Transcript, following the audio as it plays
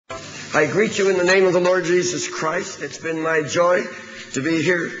I greet you in the name of the Lord Jesus Christ. It's been my joy to be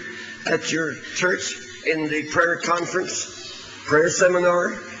here at your church in the prayer conference, prayer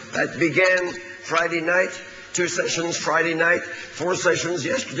seminar that began Friday night, 2 sessions Friday night, 4 sessions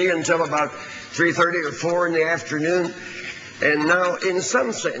yesterday until about 3:30 or 4 in the afternoon. And now, in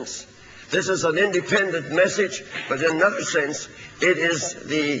some sense, this is an independent message, but in another sense, it is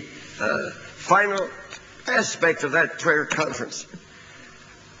the final aspect of that prayer conference.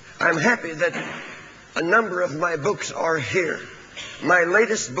 I'm happy that a number of my books are here. My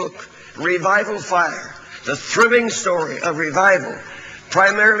latest book, Revival Fire, the thrilling story of revival,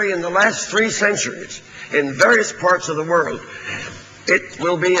 primarily in the last 3 centuries in various parts of the world. It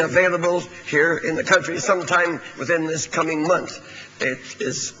will be available here in the country sometime within this coming month. It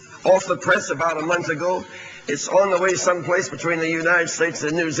is off the press about a month ago. It's on the way someplace between the United States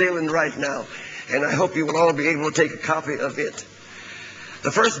and New Zealand right now, and I hope you will all be able to take a copy of it.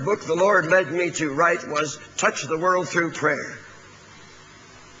 The first book the Lord led me to write was Touch the World Through Prayer.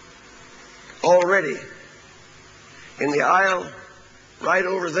 Already, in the aisle right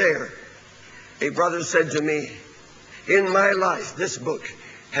over there, a brother said to me, in my life, this book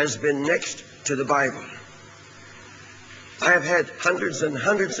has been next to the Bible. I have had hundreds and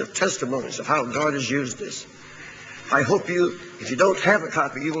hundreds of testimonies of how God has used this. I hope you, if you don't have a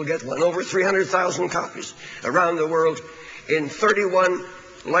copy, you will get one. Over 300,000 copies around the world in 31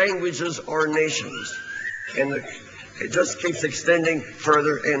 languages or nations. And it just keeps extending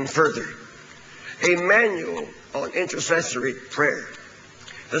further and further. A manual on intercessory prayer.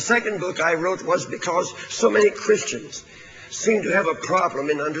 The second book I wrote was because so many Christians seem to have a problem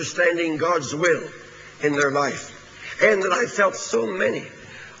in understanding God's will in their life. And that I felt so many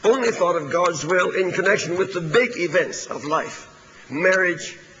only thought of God's will in connection with the big events of life.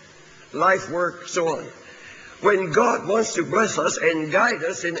 Marriage, life work, so on. When God wants to bless us and guide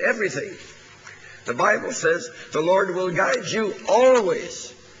us in everything, the Bible says the Lord will guide you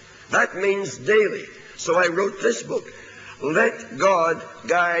always. That means daily. So I wrote this book, Let God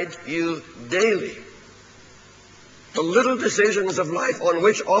Guide You Daily. The little decisions of life on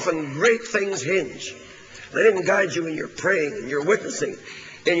which often great things hinge. Let Him guide you in your praying, in your witnessing,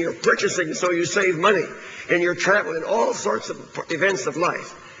 in your purchasing so you save money, in your travel, in all sorts of events of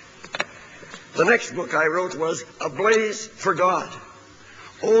life. The next book I wrote was Ablaze for God.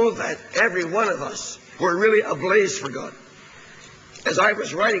 Oh, that every one of us were really ablaze for God. As I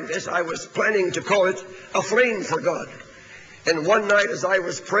was writing this, I was planning to call it A Flame for God. And one night as I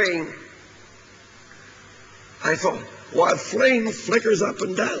was praying, I thought, well, a flame flickers up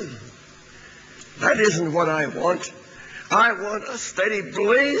and down. That isn't what I want. I want a steady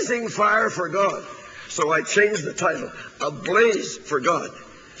blazing fire for God. So I changed the title, Ablaze for God.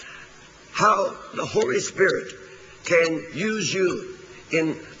 How the Holy Spirit can use you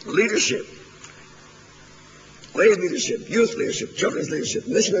in leadership, lay leadership, youth leadership, children's leadership,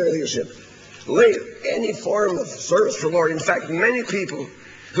 missionary leadership, any form of service for the Lord. In fact, many people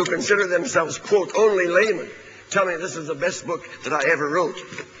who consider themselves, quote, only laymen, tell me this is the best book that I ever wrote.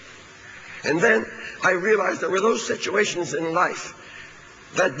 And then I realized there were those situations in life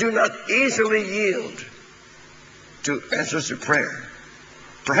that do not easily yield to answers to prayer.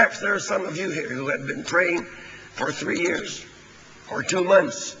 Perhaps there are some of you here who have been praying for 3 years or 2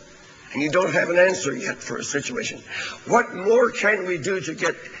 months, and you don't have an answer yet for a situation. What more can we do to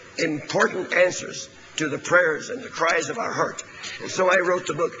get important answers to the prayers and the cries of our heart? And so I wrote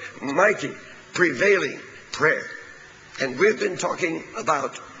the book, Mighty Prevailing Prayer. And we've been talking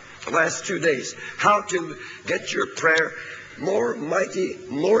about the last 2 days how to get your prayer more mighty,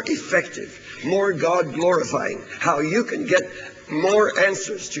 more effective, more God glorifying, how you can get more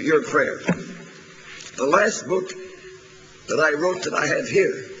answers to your prayer. The last book that I wrote that I have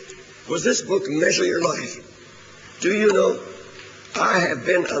here was this book, Measure Your Life. Do you know, I have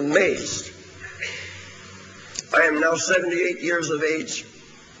been amazed. I am now 78 years of age.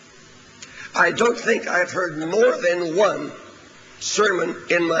 I don't think I've heard more than one sermon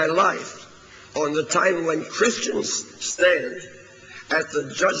in my life on the time when Christians stand at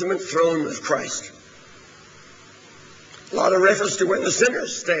the judgment throne of Christ. A lot of reference to when the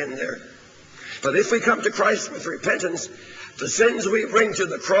sinners stand there. But if we come to Christ with repentance, the sins we bring to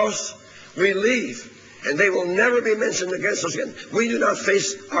the cross, we leave, and they will never be mentioned against us again. We do not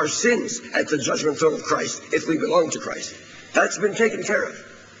face our sins at the judgment throne of Christ if we belong to Christ. That's been taken care of.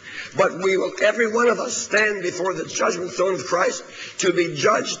 But we will, every one of us, stand before the judgment throne of Christ to be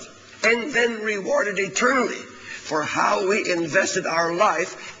judged and then rewarded eternally for how we invested our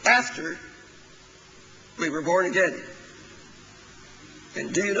life after we were born again.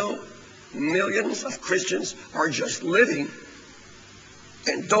 And do you know, millions of Christians are just living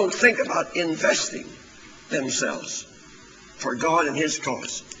and don't think about investing themselves for God and His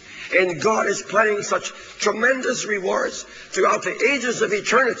cause. And God is planning such tremendous rewards throughout the ages of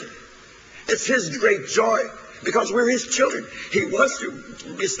eternity. It's His great joy because we're His children. He wants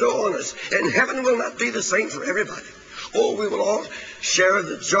to bestow on us. And heaven will not be the same for everybody. Oh, we will all share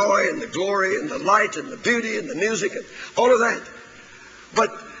the joy and the glory and the light and the beauty and the music and all of that. But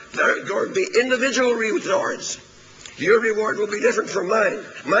there are going to be individual rewards. Your reward will be different from mine.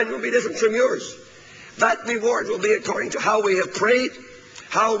 Mine will be different from yours. That reward will be according to how we have prayed,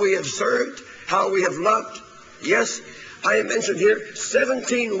 how we have served, how we have loved. Yes, I mentioned here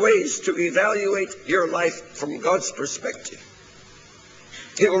 17 ways to evaluate your life from God's perspective.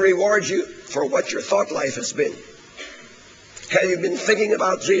 He will reward you for what your thought life has been. Have you been thinking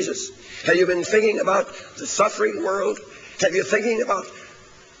about Jesus? Have you been thinking about the suffering world? Have you thinking about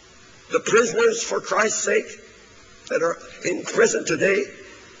the prisoners for Christ's sake that are in prison today?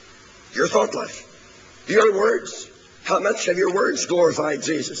 Your thought life. Your words. How much have your words glorified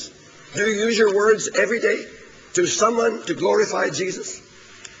Jesus? Do you use your words every day to someone to glorify Jesus?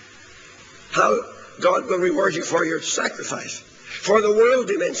 How God will reward you for your sacrifice, for the world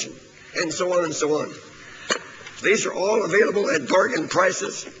dimension, and so on and so on. These are all available at bargain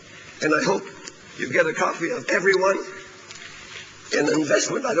prices, and I hope you get a copy of every one. An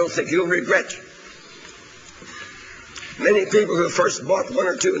investment I don't think you'll regret. Many people who first bought one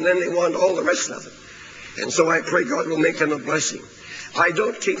or two and then they want all the rest of it. And so I pray God will make them a blessing. I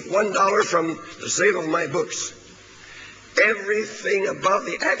don't keep $1 from the sale of my books. Everything above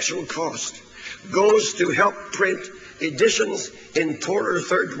the actual cost goes to help print editions in poorer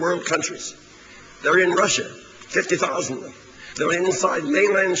third world countries. They're in Russia, 50,000 of them. They're inside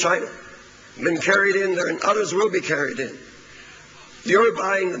mainland China. Been carried in there, and others will be carried in. Your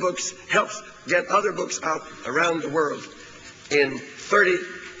buying the books helps get other books out around the world in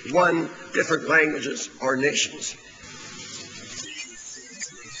 31 different languages or nations.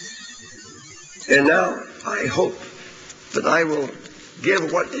 And now I hope that I will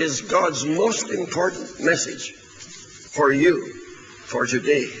give what is God's most important message for you for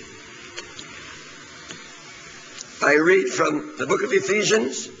today. I read from the book of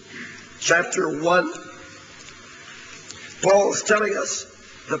Ephesians, chapter 1. Paul's telling us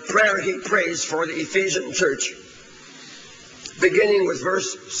the prayer he prays for the Ephesian church, beginning with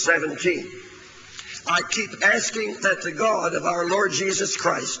verse 17. I keep asking that the God of our Lord Jesus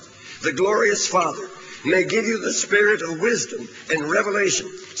Christ, the glorious Father, may give you the spirit of wisdom and revelation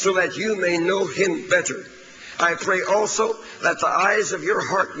so that you may know Him better. I pray also that the eyes of your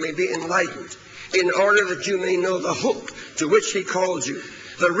heart may be enlightened, in order that you may know the hope to which He called you,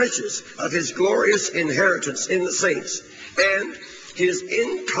 the riches of His glorious inheritance in the saints, and His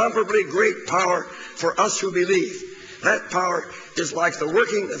incomparably great power for us who believe. That power is like the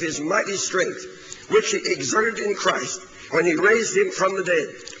working of His mighty strength, which He exerted in Christ when He raised Him from the dead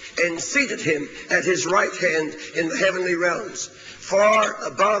and seated Him at His right hand in the heavenly realms, far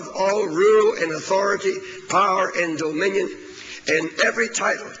above all rule and authority, power and dominion, and every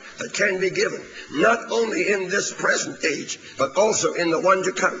title that can be given, not only in this present age, but also in the one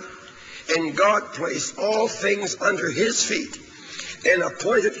to come. And God placed all things under His feet and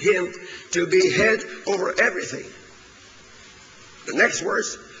appointed Him to be head over everything. The next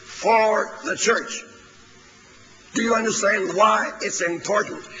verse, for the church. Do you understand why it's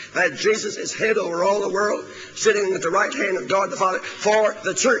important that Jesus is head over all the world, sitting at the right hand of God the Father, for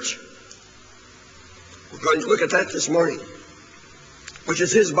the church? We're going to look at that this morning, which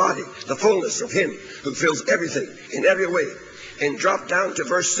is His body, the fullness of Him who fills everything in every way. And drop down to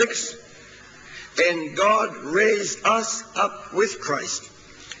verse 6. And God raised us up with Christ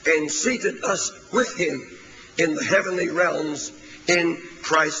and seated us with Him in the heavenly realms in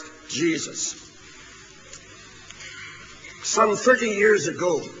Christ Jesus. Some 30 years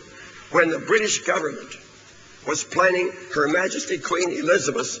ago, when the British government was planning Her Majesty Queen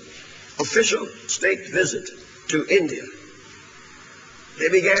Elizabeth's official state visit to India, they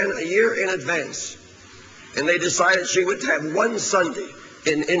began a year in advance, and they decided she would have one Sunday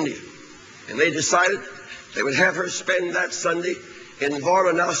in India. And they decided they would have her spend that Sunday in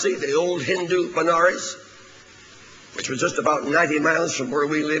Varanasi, the old Hindu Benares, which was just about 90 miles from where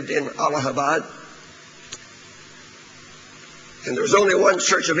we lived in Allahabad. And there was only one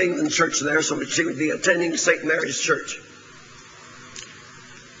Church of England church there, so she would be attending St. Mary's Church.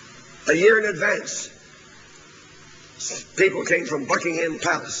 A year in advance, people came from Buckingham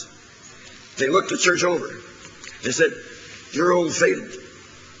Palace. They looked the church over. They said, your old faded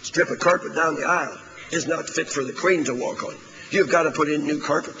strip of carpet down the aisle is not fit for the Queen to walk on. You've got to put in new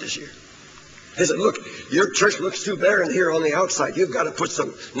carpet this year. He said, look, your church looks too barren here on the outside. You've got to put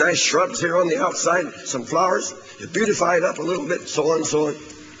some nice shrubs here on the outside, some flowers. You beautify it up a little bit, so on, so on.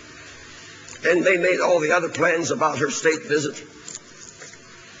 And they made all the other plans about her state visit.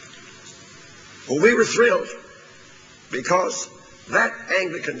 Well, we were thrilled because that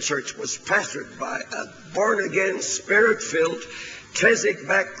Anglican church was pastored by a born-again, spirit-filled, Keswick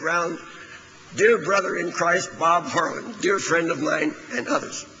background, dear brother in Christ, Bob Harlan, dear friend of mine and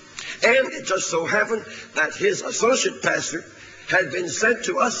others. And it just so happened that his associate pastor had been sent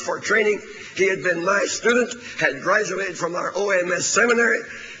to us for training. He had been my student, had graduated from our OMS seminary,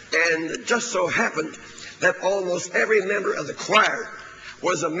 and it just so happened that almost every member of the choir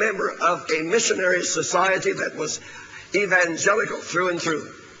was a member of a missionary society that was evangelical through and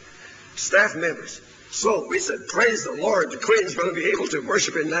through. Staff members. So we said, praise the Lord, the Queen's going to be able to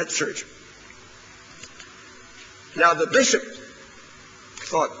worship in that church. Now the bishop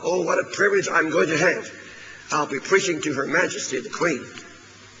thought, oh, what a privilege I'm going to have. I'll be preaching to Her Majesty the Queen.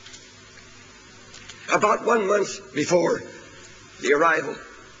 About 1 month before the arrival,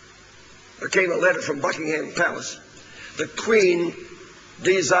 there came a letter from Buckingham Palace. The Queen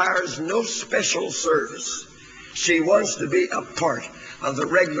desires no special service. She wants to be a part of the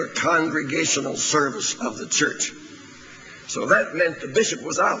regular congregational service of the church. So that meant the bishop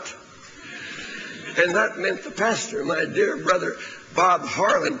was out. And that meant the pastor, my dear brother Bob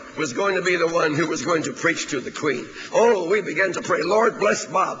Harlan, was going to be the one who was going to preach to the Queen. Oh, we began to pray, Lord, bless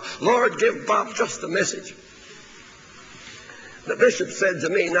Bob. Lord, give Bob just the message. The bishop said to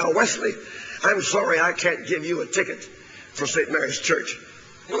me, now, Wesley, I'm sorry I can't give you a ticket for St. Mary's Church.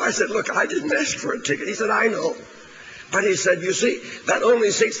 Well, I said, look, I didn't ask for a ticket. He said, I know. But he said, you see, that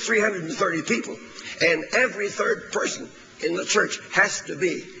only seats 330 people. And every third person in the church has to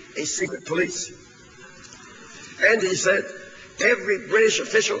be a secret police. And he said, every British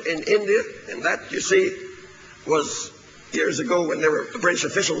official in India, and that, you see, was years ago when there were British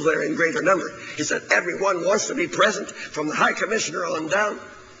officials there in greater number. He said, everyone wants to be present from the High Commissioner on down.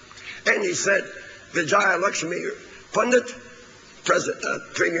 And he said, Vijaya Lakshmi Pandit,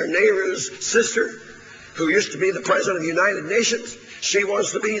 Premier Nehru's sister, who used to be the President of the United Nations, she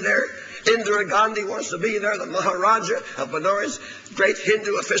wants to be there. Indira Gandhi wants to be there. The Maharaja of Benares, great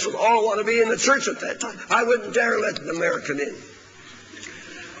Hindu officials, all want to be in the church at that time. I wouldn't dare let an American in.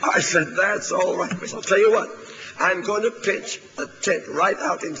 I said, that's all right. I'll tell you what, I'm going to pitch a tent right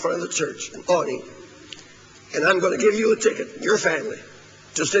out in front of the church, an awning, and I'm going to give you a ticket, your family,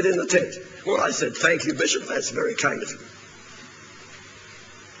 to sit in the tent. Well, I said, thank you, Bishop, that's very kind of you.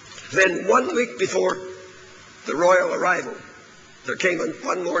 Then 1 week before the royal arrival, there came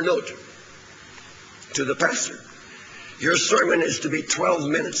one more note to the pastor. Your sermon is to be 12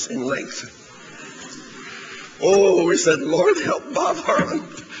 minutes in length. Oh, we said, Lord, help Bob Harlan.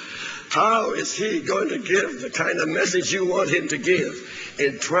 How is he going to give the kind of message you want him to give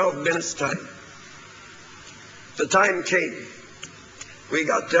in 12 minutes' time? The time came. We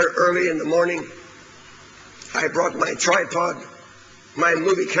got there early in the morning. I brought my tripod, my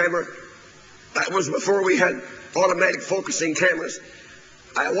movie camera. That was before we had automatic focusing cameras.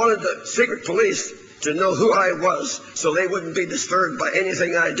 I wanted the secret police to know who I was so they wouldn't be disturbed by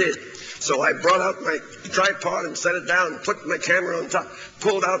anything I did. So I brought out my tripod and set it down, put my camera on top,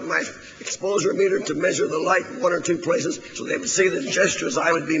 pulled out my exposure meter to measure the light in 1 or 2 places so they would see the gestures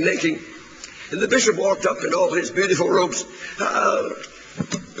I would be making. And the bishop walked up in all his beautiful robes.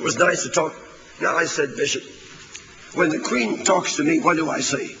 It was nice to talk. Now I said, Bishop, when the Queen talks to me, what do I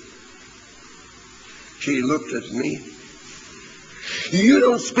say? She looked at me. You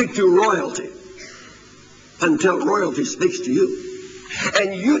don't speak to royalty until royalty speaks to you.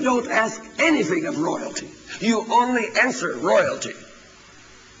 And you don't ask anything of royalty. You only answer royalty.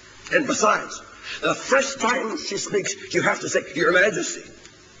 And besides, the first time she speaks, you have to say, Your Majesty.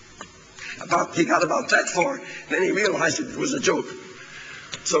 He got about that far, then he realized it was a joke.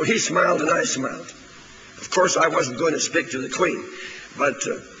 So he smiled and I smiled. Of course, I wasn't going to speak to the Queen, but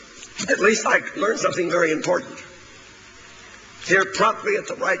at least I learned something very important. Here promptly at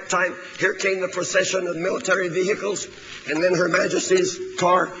the right time, here came the procession of military vehicles, and then Her Majesty's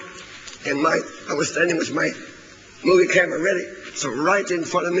car, and I was standing with my movie camera ready. So right in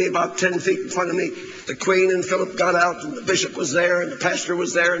front of me, about 10 feet in front of me, the Queen and Philip got out, and the bishop was there, and the pastor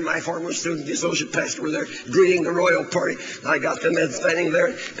was there, and my former student, the associate pastor, were there, greeting the royal party. I got them standing there,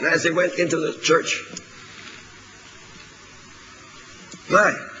 and as they went into the church,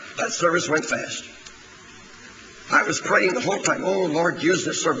 that service went fast. I was praying the whole time, oh, Lord, use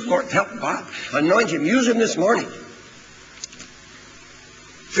this service. Lord, help Bob. Anoint him. Use him this morning.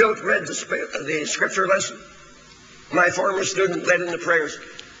 Philip read the scripture lesson. My former student led in the prayers.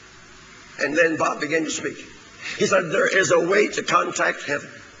 And then Bob began to speak. He said, there is a way to contact heaven.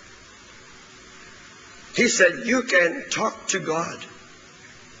 He said, you can talk to God.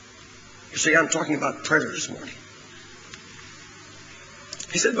 You see, I'm talking about prayer this morning.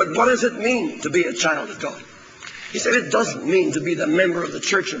 He said, but what does it mean to be a child of God? He said, it doesn't mean to be the member of the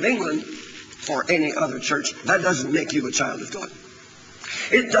Church of England or any other church. That doesn't make you a child of God.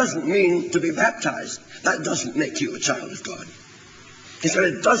 It doesn't mean to be baptized. That doesn't make you a child of God. He said,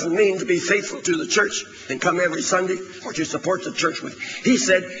 it doesn't mean to be faithful to the church and come every Sunday or to support the church with. He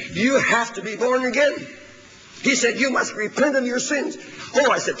said, you have to be born again. He said, you must repent of your sins.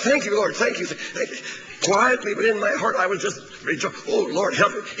 Oh, I said, thank you, Lord, thank you. Quietly, but in my heart, I was just rejoicing. Oh, Lord,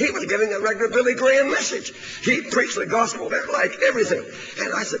 help me. He was giving a regular Billy Graham message. He preached the gospel there like everything.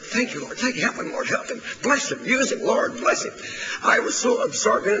 And I said, thank you, Lord. Thank you. Help him, Lord. Help him. Bless him. Use him, Lord. Bless him. I was so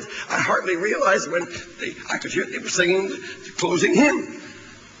absorbed in it, I hardly realized when I could hear them singing the closing hymn,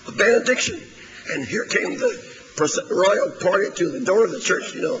 the benediction. And here came the royal party to the door of the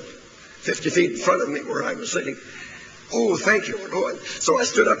church, 50 feet in front of me where I was sitting. Oh, thank you, Lord. Oh, so I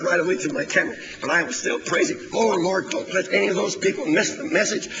stood up right away to my camera, but I was still praising. Oh, Lord, don't let any of those people miss the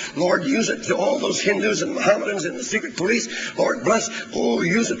message. Lord, use it to all those Hindus and Mohammedans and the secret police. Lord, bless. Oh,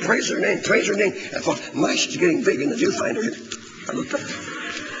 use it. Praise their name. Praise their name. I thought, my, she's getting big in the viewfinder here. I looked up.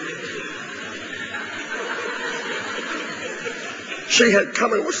 She had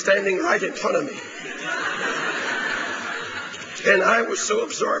come and was standing right in front of me. And I was so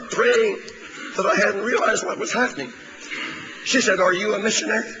absorbed praying that I hadn't realized what was happening. She said, are you a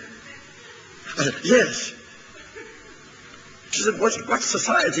missionary? I said, yes. She said, what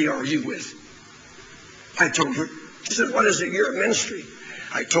society are you with? I told her. She said, what is your ministry?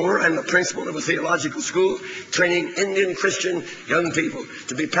 I told her I'm the principal of a theological school training Indian Christian young people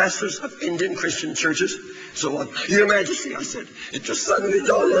to be pastors of Indian Christian churches. So on. Your Majesty, I said. It just suddenly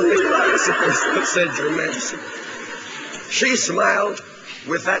dawned on me that I was supposed to have said Your Majesty. She smiled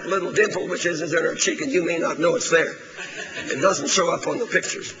with that little dimple which is in her cheek, and you may not know it's there. It doesn't show up on the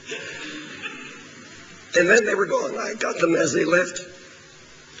pictures. And then they were gone. I got them as they left.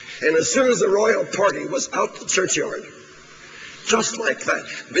 And as soon as the royal party was out the churchyard, just like that.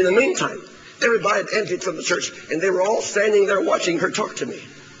 In the meantime, everybody had emptied from the church, and they were all standing there watching her talk to me.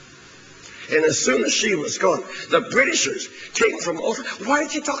 And as soon as she was gone, the Britishers came from over. Why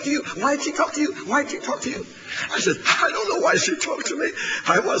did she talk to you? Why did she talk to you? Why did she talk to you? I said, I don't know why she talked to me.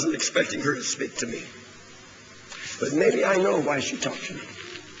 I wasn't expecting her to speak to me. But maybe I know why she talked to me.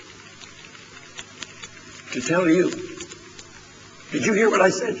 To tell you. Did you hear what I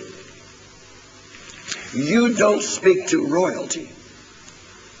said? You don't speak to royalty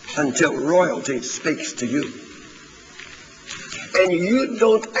until royalty speaks to you. And you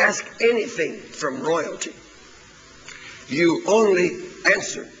don't ask anything from royalty. You only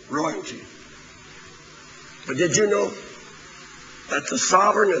answer royalty. But did you know that the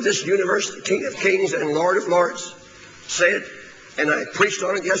sovereign of this universe, the King of Kings and Lord of Lords, said, and I preached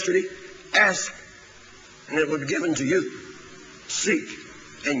on it yesterday, ask and it will be given to you. Seek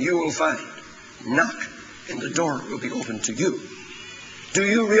and you will find. Knock and the door will be opened to you. Do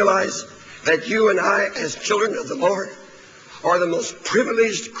you realize that you and I, as children of the Lord, are the most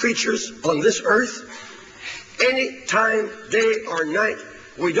privileged creatures on this earth? Any time, day or night,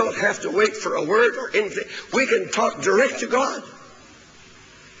 we don't have to wait for a word or anything. We can talk direct to God.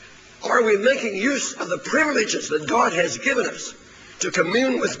 Are we making use of the privileges that God has given us to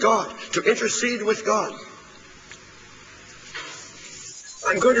commune with God, to intercede with God?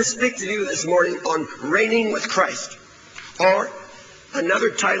 I'm going to speak to you this morning on reigning with Christ, or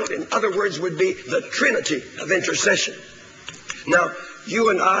another title, in other words, would be the Trinity of intercession. Now, you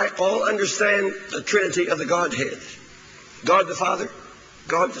and I all understand the Trinity of the Godhead. God the Father,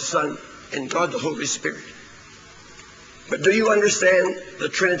 God the Son, and God the Holy Spirit. But do you understand the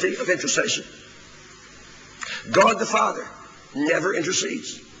Trinity of intercession? God the Father never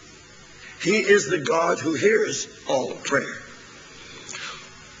intercedes. He is the God who hears all prayer.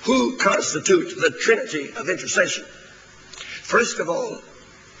 Who constitutes the Trinity of intercession? First of all,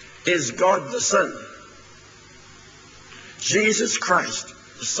 is God the Son. Jesus Christ,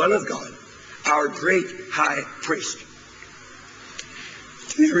 the Son of God, our great high priest.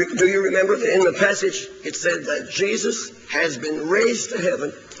 Do you remember that in the passage it said that Jesus has been raised to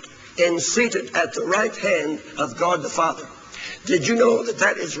heaven and seated at the right hand of God the Father? Did you know that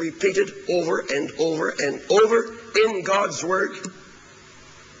that is repeated over and over and over in God's Word?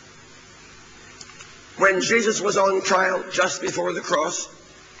 When Jesus was on trial just before the cross,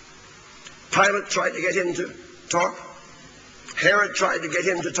 Pilate tried to get him to talk. Herod tried to get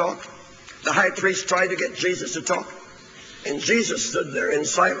him to talk. The high priest tried to get Jesus to talk. And Jesus stood there in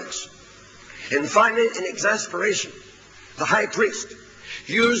silence. And finally, in exasperation, the high priest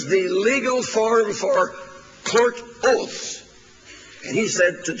used the legal form for court oaths. And he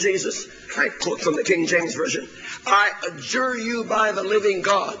said to Jesus, I quote from the King James Version, I adjure you by the living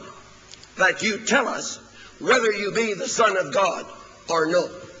God that you tell us whether you be the Son of God or no.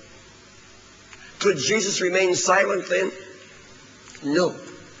 Could Jesus remain silent then? No.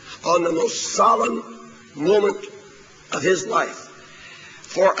 On the most solemn moment of his life,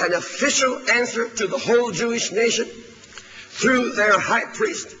 for an official answer to the whole Jewish nation through their high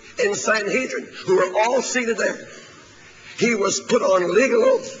priest and Sanhedrin, who were all seated there, he was put on legal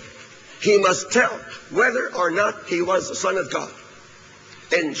oath. He must tell whether or not he was the Son of God.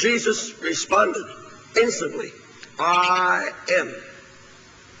 And Jesus responded instantly, I am.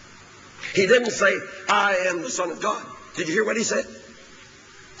 He didn't say, I am the Son of God. Did you hear what he said?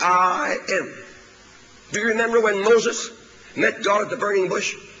 I am. Do you remember when Moses met God at the burning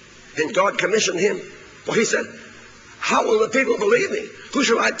bush and God commissioned him? Well, he said, how will the people believe me? Who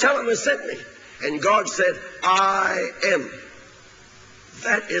shall I tell them has sent me? And God said, I am.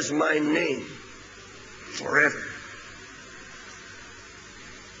 That is my name forever.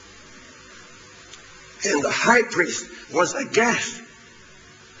 And the high priest was aghast.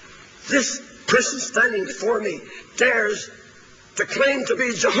 This person standing before me dares to claim to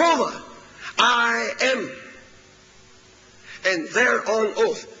be Jehovah. I am. And there on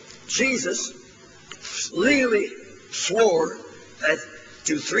oath, Jesus legally swore that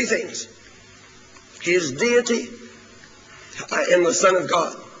to three things. His deity, I am the Son of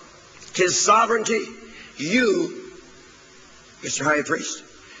God. His sovereignty, you, Mr. High Priest,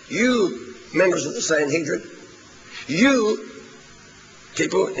 you, members of the Sanhedrin, you,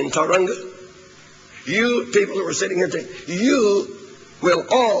 people in Tauranga, you people who are sitting here today, you will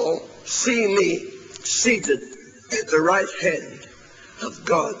all see me seated at the right hand of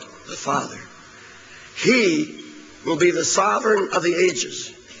God the Father. He will be the sovereign of the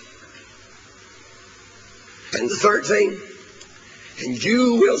ages. And the third thing, and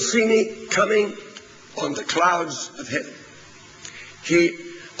you will see me coming on the clouds of heaven. He,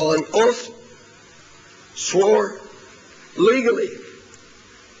 on oath, swore legally,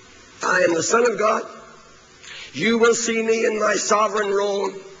 I am the Son of God. You will see me in my sovereign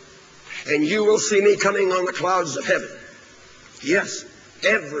role, and you will see me coming on the clouds of heaven. Yes,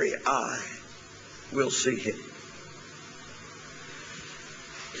 every eye will see him.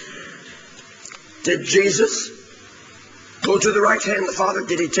 Did Jesus go to the right hand of the Father?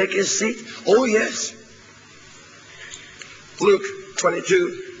 Did he take his seat? Oh, yes. Luke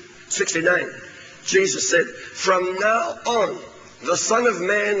 22:69. Jesus said, from now on, the Son of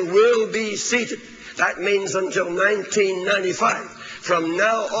Man will be seated. That means until 1995. From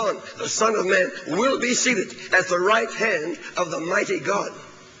now on, the Son of Man will be seated at the right hand of the mighty God.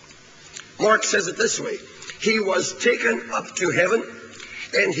 Mark says it this way. He was taken up to heaven,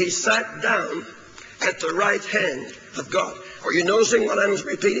 and he sat down at the right hand of God. Are you noticing what I'm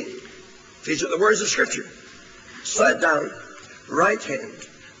repeating? These are the words of Scripture. Sat down, right hand,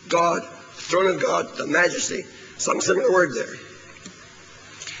 God, throne of God, the majesty, some similar word there.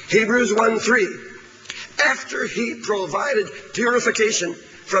 Hebrews 1:3. After he provided purification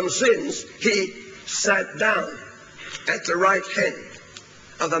from sins, he sat down at the right hand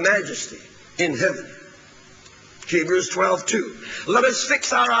of the majesty in heaven. Hebrews 12:2. Let us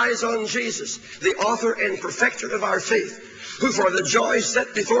fix our eyes on Jesus, the author and perfecter of our faith, who for the joy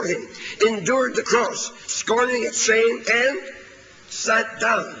set before him endured the cross, scorning its shame, and sat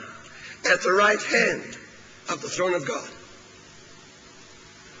down at the right hand of the throne of God.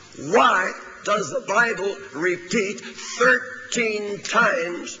 Why does the Bible repeat 13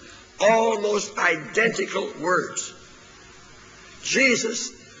 times almost identical words?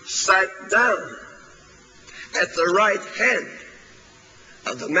 Jesus sat down at the right hand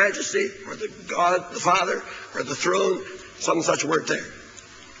of the majesty, or the God, the Father, or the throne, some such word there.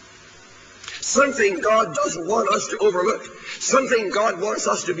 Something God doesn't want us to overlook. Something God wants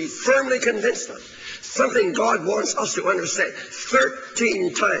us to be firmly convinced of. Something God wants us to understand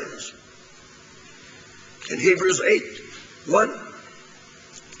 13 times. In Hebrews 8:1,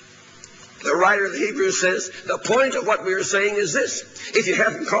 the writer of the Hebrews says, the point of what we are saying is this. If you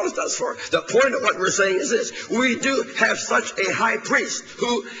haven't caught it thus far, the point of what we're saying is this. We do have such a high priest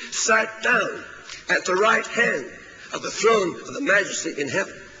who sat down at the right hand of the throne of the majesty in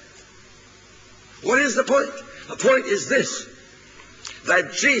heaven. What is the point? The point is this,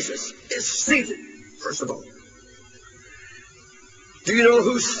 that Jesus is seated, first of all. Do you know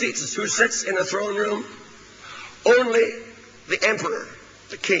who sits in the throne room? Only the emperor,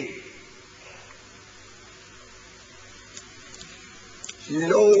 the king.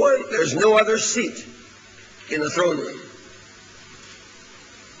 there's no other seat in the throne room.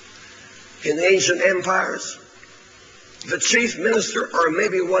 In the ancient empires, the chief minister, or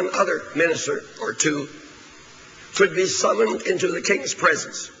maybe one other minister or two, could be summoned into the king's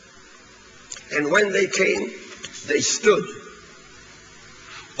presence. And when they came, they stood.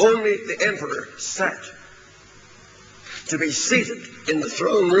 Only the emperor sat. To be seated in the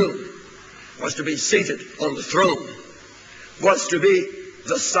throne room was to be seated on the throne, was to be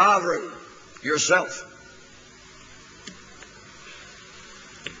the sovereign yourself.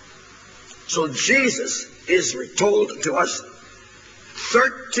 So Jesus is told to us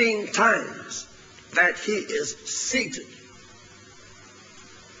 13 times that he is seated,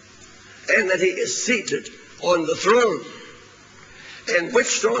 and that he is seated on the throne. And which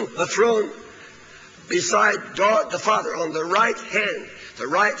throne? The throne beside God the Father, on the right hand. The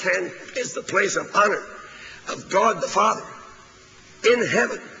right hand is the place of honor of God the Father in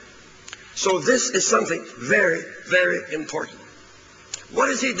heaven. So this is something very, very important. What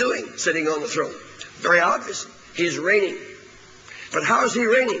is he doing sitting on the throne? Very obvious. He's reigning. But how is he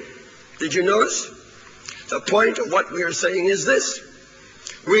reigning? Did you notice? The point of what we are saying is this.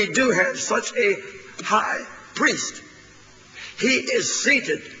 We do have such a high priest. He is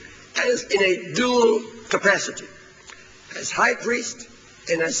seated as in a dual capacity, as high priest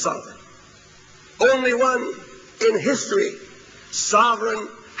and as sovereign. Only one in history, sovereign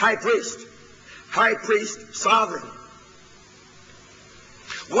high priest, sovereign.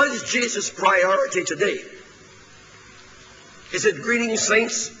 What is Jesus' priority today? Is it greeting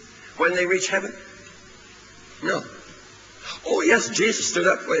saints when they reach heaven? No. Oh yes, Jesus stood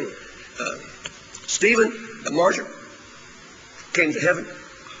up when Stephen, the martyr, came to heaven.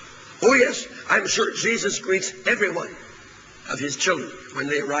 Oh yes, I'm sure Jesus greets every one of his children when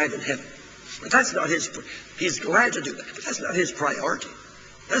they arrive in heaven. But that's not he's glad to do that, but that's not his priority.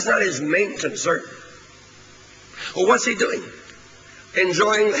 That's not his main concern. Well, what's he doing?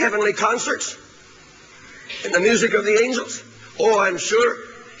 Enjoying the heavenly concerts and the music of the angels? Oh, I'm sure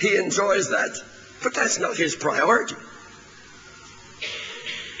he enjoys that, but that's not his priority.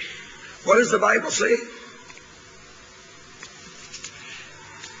 What does the Bible say?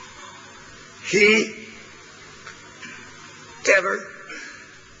 He ever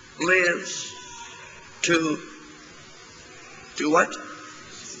lives to do what?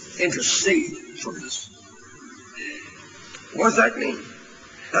 Intercede for us. What does that mean?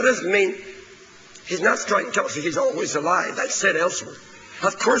 That doesn't mean he's not trying to tell us that he's always alive. That's said elsewhere.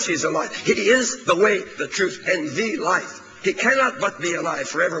 Of course he's alive. He is the way, the truth, and the life. He cannot but be alive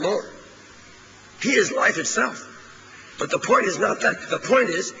forevermore. He is life itself. But the point is not that. The point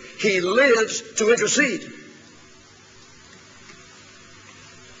is he lives to intercede.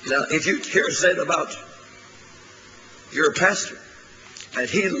 Now, if you hear said about your pastor that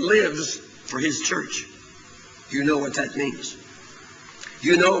he lives for his church, you know what that means.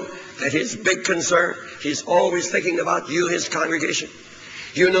 You know that his big concern, he's always thinking about you, his congregation.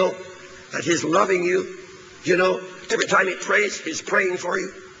 You know that he's loving you. You know, every time he prays, he's praying for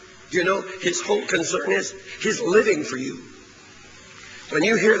you. You know, his whole concern is he's living for you. When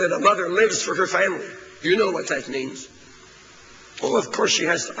you hear that a mother lives for her family, you know what that means. Oh, of course she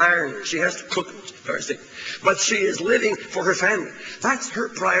has to iron, she has to cook, but she is living for her family. That's her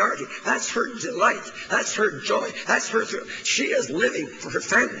priority. That's her delight. That's her joy. That's her thrill. She is living for her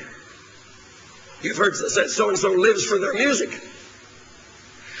family. You've heard that so-and-so lives for their music.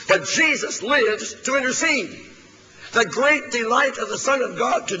 But Jesus lives to intercede. The great delight of the Son of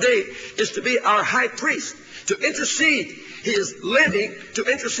God today is to be our high priest, to intercede. He is living to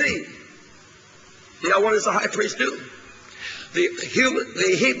intercede. Now, what does the high priest do?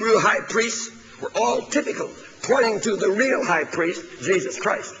 The Hebrew high priests were all typical, pointing to the real high priest, Jesus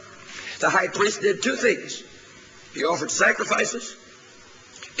Christ. The high priest did two things. He offered sacrifices,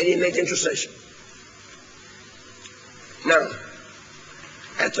 and he made intercession. Now,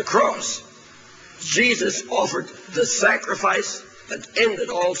 at the cross, Jesus offered the sacrifice that ended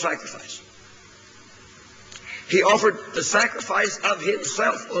all sacrifice. He offered the sacrifice of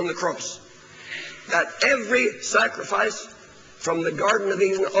himself on the cross. That every sacrifice from the Garden of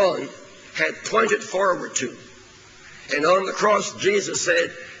Eden on had pointed forward to. And on the cross, Jesus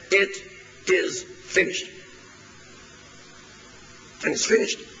said, "It is finished." And it's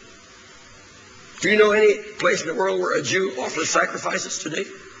finished. Do you know any place in the world where a Jew offers sacrifices today?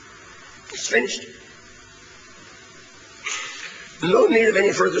 It's finished. No need of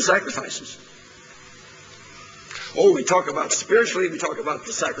any further sacrifices. Oh, we talk about spiritually, we talk about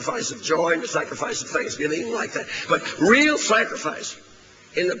the sacrifice of joy and the sacrifice of thanksgiving like that. But real sacrifice,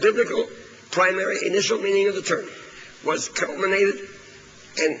 in the biblical primary initial meaning of the term, was culminated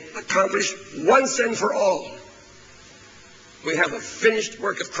and accomplished once and for all. We have a finished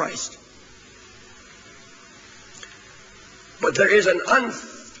work of Christ. But there is an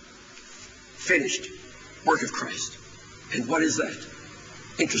unfinished work of Christ. And what is that?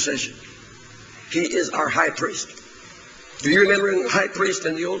 Intercession. He is our high priest. Do you remember in the high priest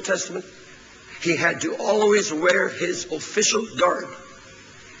in the Old Testament? He had to always wear his official garb.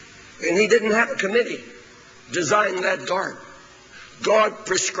 And he didn't have a committee design that garb. God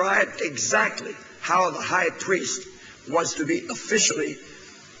prescribed exactly how the high priest was to be officially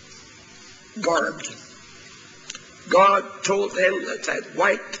garbed. God told them that that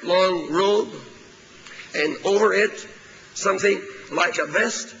white long robe, and over it something like a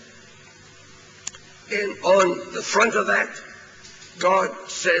vest, and on the front of that, God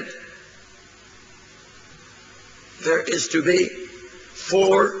said, there is to be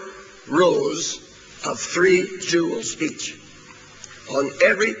 4 rows of 3 jewels each. On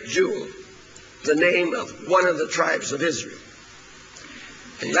every jewel, the name of one of the tribes of Israel.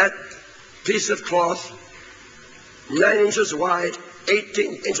 And that piece of cloth, 9 inches wide,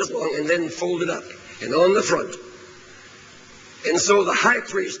 18 inches long, and then folded up, and on the front. And so the high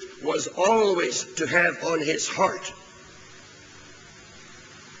priest was always to have on his heart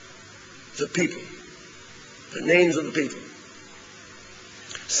the people, the names of the people,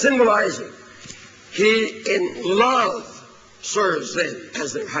 symbolizing he in love serves them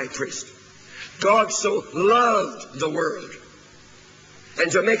as their high priest. God so loved the world.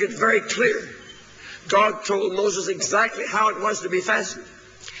 And to make it very clear, God told Moses exactly how it was to be fastened.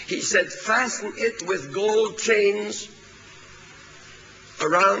 He said, fasten it with gold chains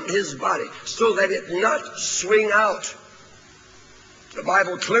around his body so that it not swing out. The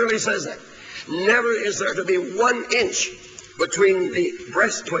Bible clearly says that. Never is there to be 1 inch between the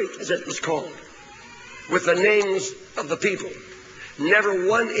breastplate, as it was called, with the names of the people. Never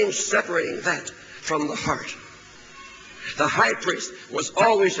 1 inch separating that from the heart. The high priest was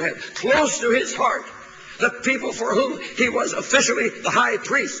always to have close to his heart the people for whom he was officially the high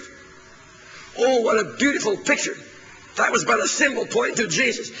priest. Oh, what a beautiful picture. That was but a symbol pointing to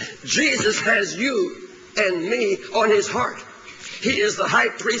Jesus. Jesus has you and me on his heart. He is the high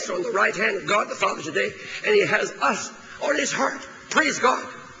priest on the right hand of God the Father today, and he has us on his heart. Praise God.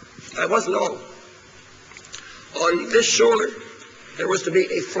 That wasn't all. On this shoulder, there was to be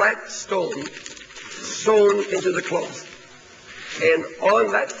a flat stone sewn into the cloth. And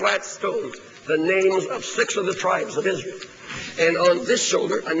on that flat stone, the names of 6 of the tribes of Israel. And on this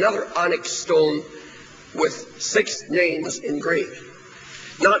shoulder, another onyx stone with 6 names engraved.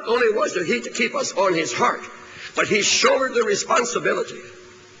 Not only was he to keep us on his heart, but he shouldered the responsibility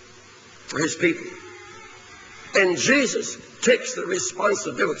for his people. And Jesus takes the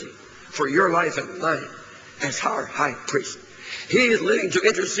responsibility for your life and mine as our high priest. He is living to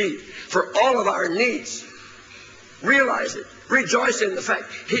intercede for all of our needs. Realize it. Rejoice in the fact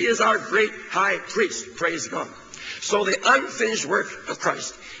he is our great high priest. Praise God. So the unfinished work of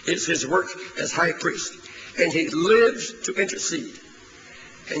Christ is his work as high priest. And he lives to intercede.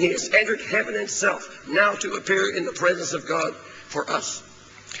 And he has entered heaven itself now to appear in the presence of God for us.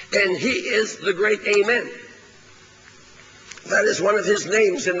 And he is the great Amen. That is one of his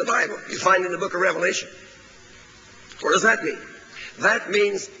names in the Bible. You find in the book of Revelation. What does that mean? That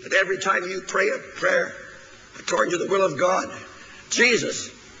means that every time you pray a prayer according to the will of God,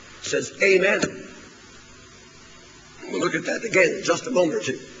 Jesus says Amen. We'll look at that again in just a moment or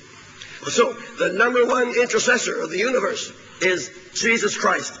two. So the number 1 intercessor of the universe is Jesus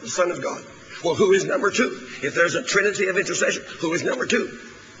Christ, the Son of God. Well, who is number 2? If there's a trinity of intercession, who is number 2?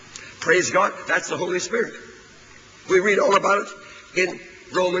 Praise God, that's the Holy Spirit. We read all about it in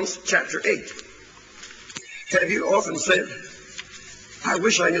Romans chapter 8. Have you often said, I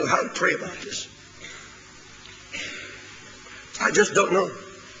wish I knew how to pray about this. I just don't know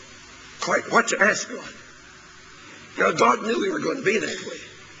quite what to ask God. Now, God knew we were going to be that way.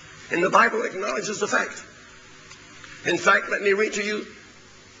 And the Bible acknowledges the fact. In fact, let me read to you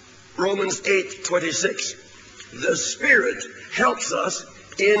Romans 8:26. The Spirit helps us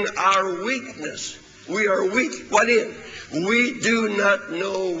in our weakness. We are weak. What in? We do not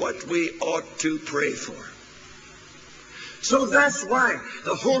know what we ought to pray for. So that's why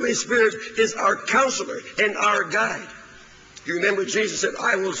the Holy Spirit is our counselor and our guide. You remember Jesus said,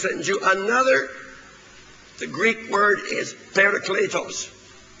 I will send you another. The Greek word is parakletos.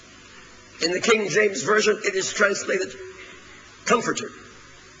 In the King James Version, it is translated comforter.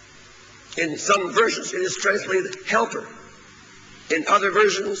 In some versions, it is translated helper. In other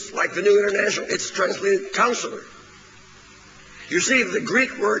versions, like the New International, it's translated counselor. You see, the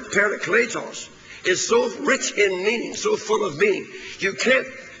Greek word parakletos is so rich in meaning, so full of meaning, you can't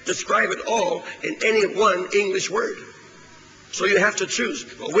describe it all in any one English word. So you have to choose,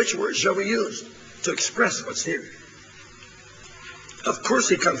 well, which word shall we use to express what's here? Of course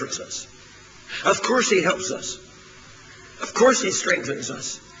he comforts us. Of course he helps us. Of course he strengthens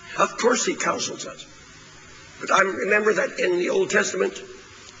us. Of course he counsels us. But I remember that in the Old Testament,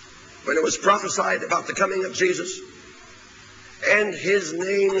 when it was prophesied about the coming of Jesus, and his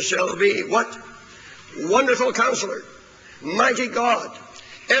name shall be what? Wonderful Counselor, Mighty God,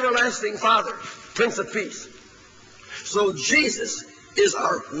 Everlasting Father, Prince of Peace. So Jesus is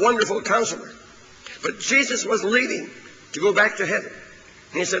our wonderful Counselor. But Jesus was leaving to go back to heaven.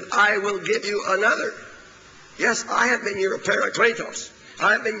 And he said, I will give you another. Yes, I have been your Parakletos.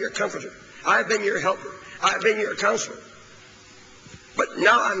 I have been your comforter. I have been your helper. I have been your counselor. But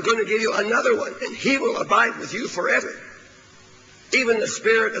now I'm going to give you another one, and he will abide with you forever. Even the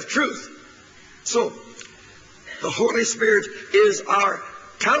Spirit of truth. So, the Holy Spirit is our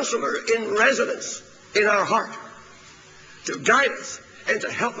counselor in residence in our heart, to guide us and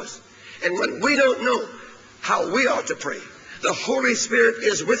to help us. And when we don't know how we ought to pray, the Holy Spirit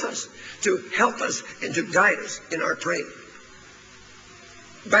is with us to help us and to guide us in our praying.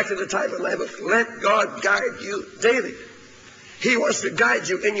 Back to the title of my book, Let God Guide You Daily. He wants to guide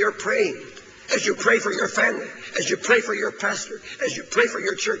you in your praying, as you pray for your family, as you pray for your pastor, as you pray for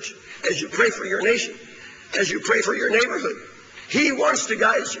your church, as you pray for your nation, as you pray for your neighborhood. He wants to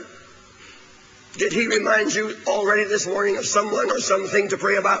guide you. Did he remind you already this morning of someone or something to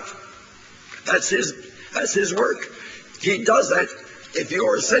pray about? That's his work. He does that if you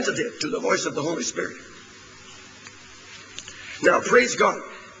are sensitive to the voice of the Holy Spirit. Now, praise God.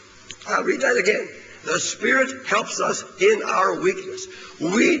 I'll read that again. The Spirit helps us in our weakness.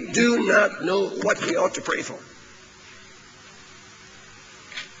 We do not know what we ought to pray for.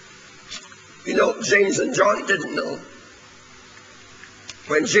 You know, James and John didn't know.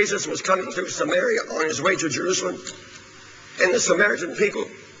 When Jesus was coming through Samaria on his way to Jerusalem, and the Samaritan people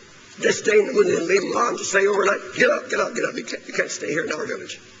disdained him, wouldn't leave him long to stay overnight. Get up, get up, get up. You can't stay here in our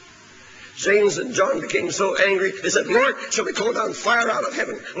village. James and John became so angry, they said, Lord, shall we call down fire out of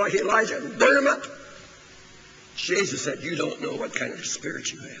heaven like Elijah and burn him up? Jesus said, you don't know what kind of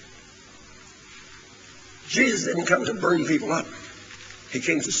spirit you have. Jesus didn't come to burn people up. He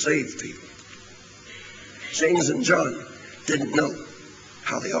came to save people. James and John didn't know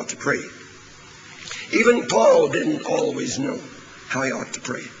how they ought to pray. Even Paul didn't always know how he ought to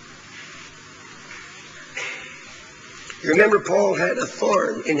pray. You remember Paul had a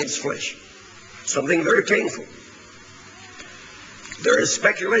thorn in his flesh, something very painful. There is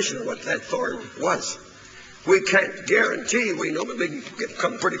speculation of what that thorn was. We can't guarantee we know, but we can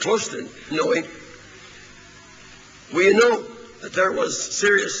come pretty close to knowing. We know that there was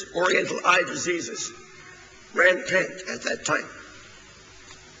serious oriental eye diseases rampant at that time.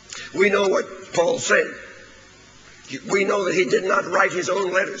 We know what Paul said. We know that he did not write his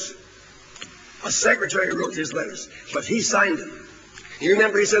own letters. A secretary wrote his letters, but he signed them. You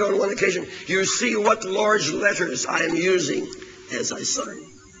remember he said on one occasion, you see what large letters I am using as I sign.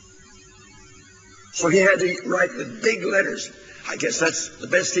 So he had to write with big letters. I guess that's the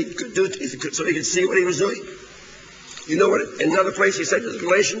best he could do so he could see what he was doing. You know what? In another place he said to the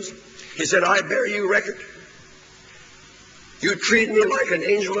Galatians, he said, I bear you record. You treat me like an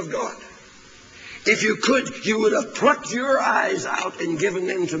angel of God. If you could, you would have plucked your eyes out and given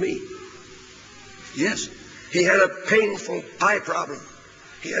them to me. Yes, he had a painful eye problem.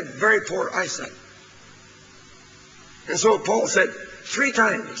 He had very poor eyesight. And so Paul said, 3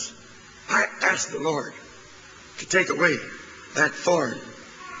 times I asked the Lord to take away that thorn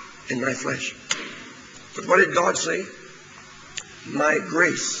in my flesh. But what did God say? My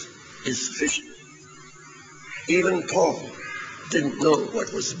grace is sufficient. Even Paul didn't know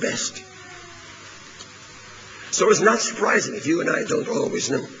what was best. So it's not surprising if you and I don't always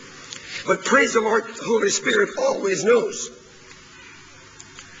know. But praise the Lord, the Holy Spirit always knows.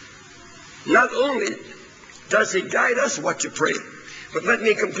 Not only does he guide us what to pray, but let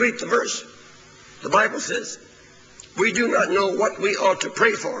me complete the verse. The Bible says, we do not know what we ought to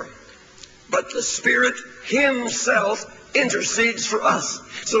pray for, but the Spirit himself intercedes for us.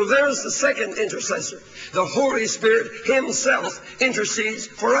 So there's the second intercessor. The Holy Spirit himself intercedes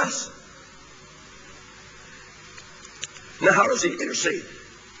for us. Now, how does he intercede?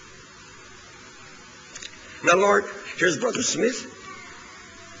 Now, Lord, here's Brother Smith.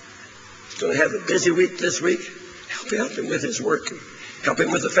 He's going to have a busy week this week. Help him with his work. Help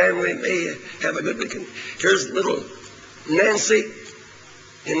him with the family. May have a good weekend. Here's little Nancy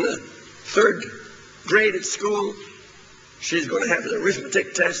in the 3rd grade at school. She's going to have an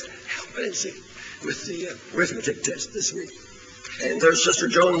arithmetic test. Help Nancy. with the arithmetic test this week. And there's Sister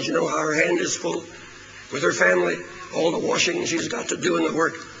Jones, you know how her hand is full with her family, all the washing she's got to do in the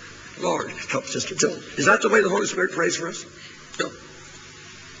work. Lord, help Sister Jones. Is that the way the Holy Spirit prays for us? No.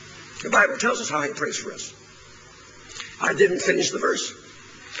 The Bible tells us how he prays for us. I didn't finish the verse.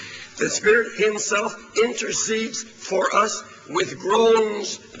 The Spirit himself intercedes for us with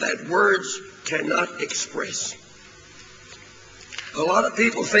groans that words cannot express. A lot of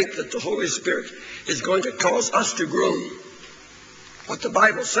people think that the Holy Spirit is going to cause us to groan. What the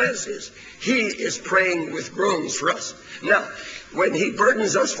Bible says is he is praying with groans for us. Now, when he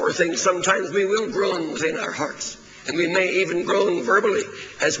burdens us for things, sometimes we will groan within our hearts. And we may even groan verbally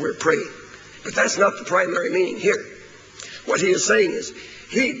as we're praying. But that's not the primary meaning here. What he is saying is,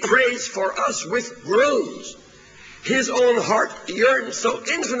 he prays for us with groans. His own heart yearns so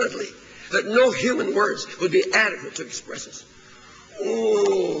infinitely that no human words would be adequate to express it.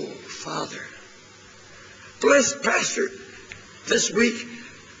 Oh, Father, bless Pastor this week.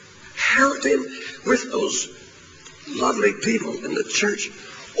 Help him with those lovely people in the church.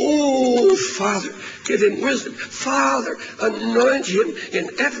 Oh, Father, give him wisdom. Father, anoint him in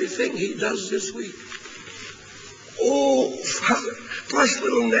everything he does this week. Oh, Father, bless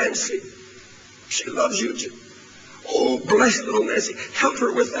little Nancy. She loves you too. Oh, bless little Nancy. Help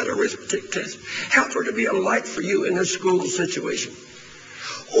her with that arithmetic test. Help her to be a light for you in her school situation.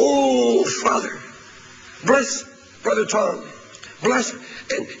 Oh, Father, bless Brother Tom. Bless him.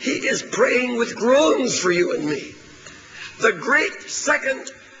 And he is praying with groans for you and me. The great second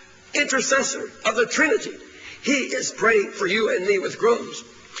intercessor of the Trinity. He is praying for you and me with groans.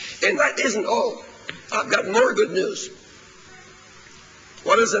 And that isn't all. I've got more good news.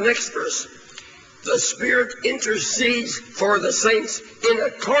 What is the next verse? The Spirit intercedes for the saints in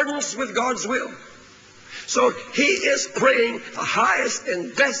accordance with God's will. So he is praying the highest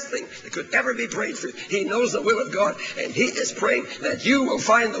and best thing that could ever be prayed for. He knows the will of God, and he is praying that you will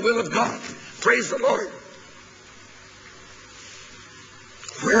find the will of God. Praise the Lord.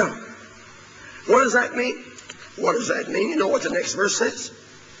 Well, what does that mean? What does that mean? You know what the next verse says?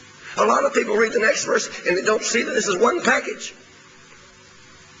 A lot of people read the next verse and they don't see that this is one package.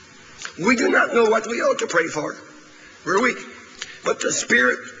 We do not know what we ought to pray for. We're weak. But the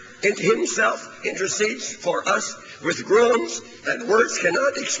Spirit himself intercedes for us with groans that words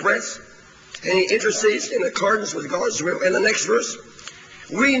cannot express. And he intercedes in accordance with God's will. In the next verse,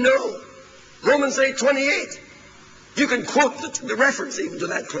 we know Romans 8:28. You can quote the reference even to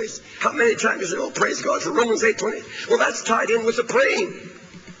that place. How many times you say, oh, praise God for Romans 8:28. Well, that's tied in with the praying.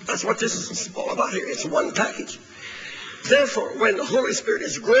 That's what this is all about here. It's one package. Therefore, when the Holy Spirit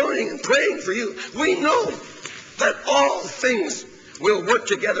is groaning and praying for you, we know that all things will work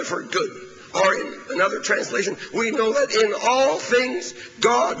together for good. Or in another translation, we know that in all things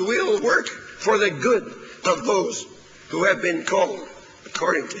God will work for the good of those who have been called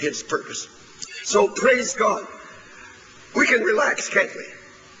according to his purpose. So praise God. We can relax, can't we?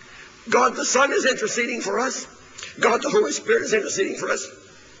 God the Son is interceding for us. God the Holy Spirit is interceding for us.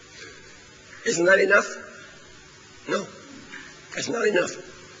 Isn't that enough? No, that's not enough.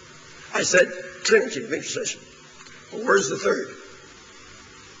 I said Trinity of intercession. Well, where's the third?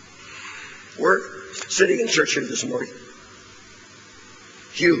 We're sitting in church here this morning.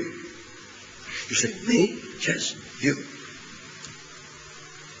 You. You say, me? Yes, you.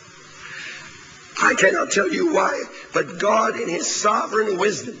 I cannot tell you why, but God in his sovereign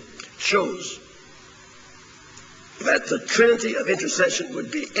wisdom chose that the Trinity of intercession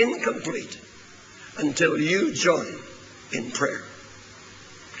would be incomplete until you join in prayer.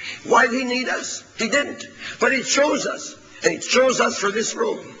 Why did he need us? He didn't. But he chose us. And he chose us for this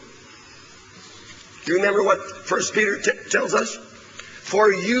role. Do you remember what 1 Peter tells us?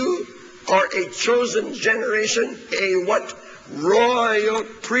 For you are a chosen generation, a what? Royal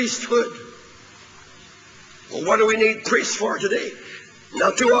priesthood. Well, what do we need priests for today?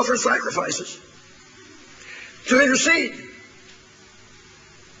 Not to offer sacrifices. To intercede.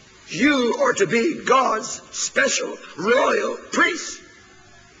 You are to be God's special royal priest.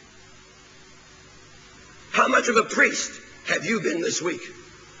 How much of a priest have you been this week?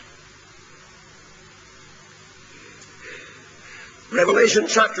 Revelation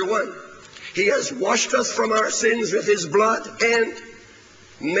chapter 1. He has washed us from our sins with his blood and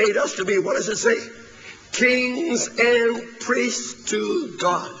made us to be, what does it say? Kings and priests to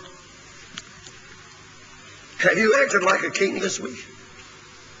God. Have you acted like a king this week?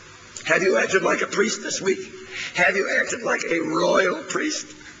 Have you acted like a priest this week? Have you acted like a royal priest?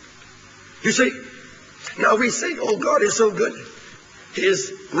 You see, now we say, oh, God is so good. He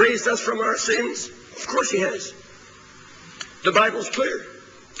has raised us from our sins. Of course he has. The Bible's clear.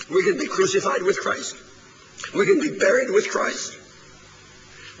 We can be crucified with Christ. We can be buried with Christ.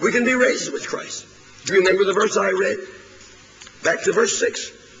 We can be raised with Christ. Do you remember the verse I read? Back to verse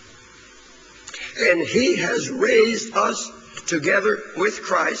 6. And he has raised us together with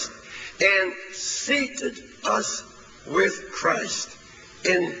Christ and seated us with Christ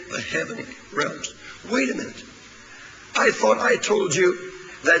in the heavenly realms. Wait a minute. I thought I told you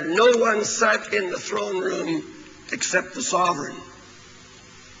that no one sat in the throne room except the sovereign.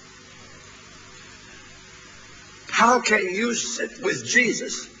 How can you sit with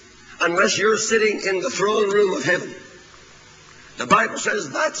Jesus unless you're sitting in the throne room of heaven? The Bible says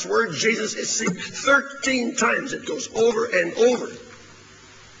that's where Jesus is seated. 13 times it goes over and over.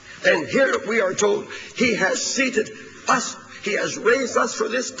 And here we are told he has seated us. He has raised us for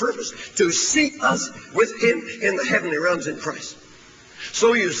this purpose, to seat us with him in the heavenly realms in Christ.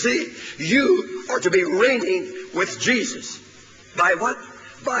 So you see, you are to be reigning with Jesus. By what?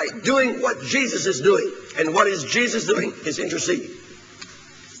 By doing what Jesus is doing. And what is Jesus doing? Is interceding.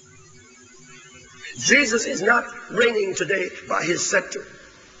 Jesus is not reigning today by his scepter.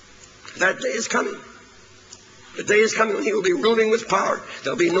 That day is coming. The day is coming when he will be ruling with power.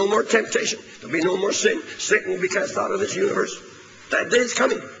 There'll be no more temptation. There'll be no more sin. Satan will be cast out of this universe. That day is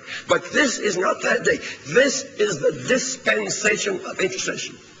coming. But this is not that day. This is the dispensation of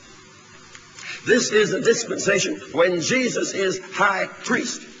intercession. This is the dispensation when Jesus is high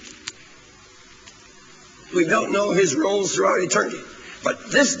priest. We don't know his roles throughout eternity.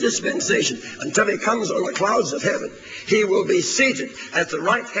 But this dispensation, until he comes on the clouds of heaven, he will be seated at the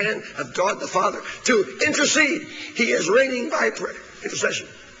right hand of God the Father to intercede. He is reigning by intercession.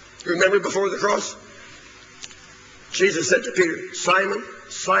 Remember before the cross? Jesus said to Peter, Simon,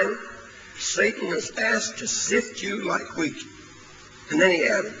 Simon, Satan has asked to sift you like wheat. And then he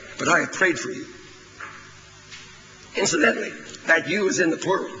added, but I have prayed for you. Incidentally, that you is in the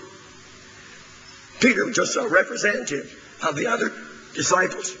plural. Peter was just a representative of the other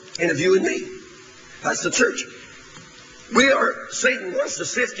disciples, and of you and me. That's the church. Satan wants to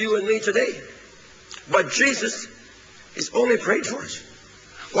sift you and me today. But Jesus is only prayed for us.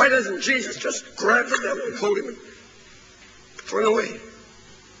 Why doesn't Jesus just grab the devil and hold him and throw him away?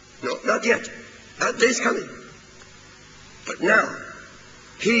 No, not yet. That day's coming. But now,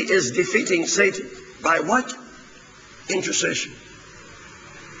 he is defeating Satan. By what? Intercession.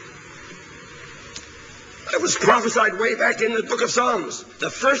 It was prophesied way back in the book of Psalms, the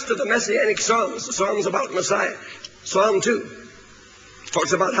first of the Messianic Psalms, the Psalms about Messiah. Psalm 2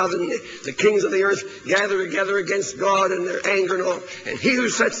 talks about how the kings of the earth gather together against God and their anger and all. And he who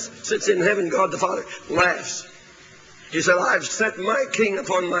sits in heaven, God the Father, laughs. He said, I've set my king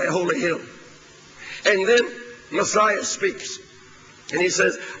upon my holy hill. And then Messiah speaks. And he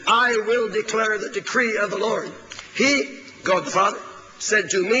says, I will declare the decree of the Lord. He, God the Father, said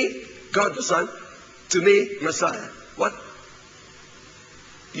to me, God the Son, to me, Messiah, what?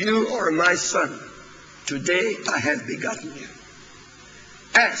 You are my son. Today I have begotten you.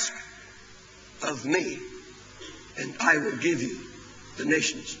 Ask of me, and I will give you the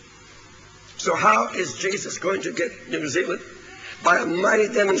nations. So how is Jesus going to get New Zealand? By a mighty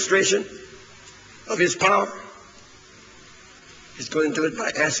demonstration of his power. He's going to do it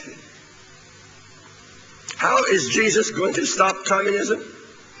by asking. How is Jesus going to stop communism?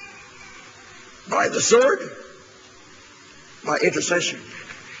 By the sword, by intercession.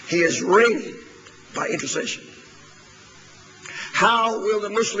 He is reigning by intercession. How will the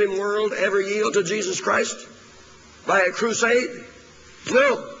Muslim world ever yield to Jesus Christ? By a crusade?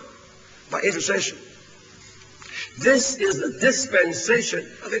 No, by intercession. This is the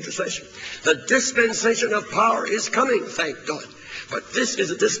dispensation of intercession. The dispensation of power is coming, thank God. But this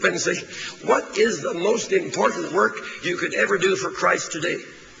is a dispensation. What is the most important work you could ever do for Christ today?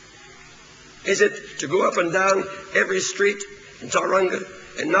 Is it to go up and down every street in Tauranga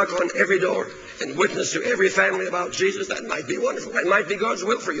and knock on every door and witness to every family about Jesus? That might be wonderful. That might be God's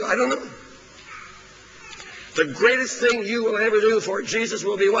will for you. I don't know. The greatest thing you will ever do for Jesus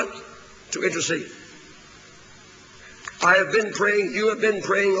will be what? To intercede. I have been praying, you have been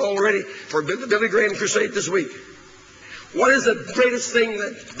praying already for the Billy Graham crusade this week. What is the greatest thing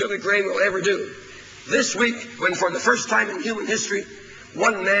that Billy Graham will ever do? This week, when for the first time in human history,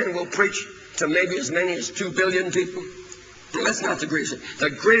 one man will preach to maybe as many as 2 billion people. Well, that's not the greatest thing.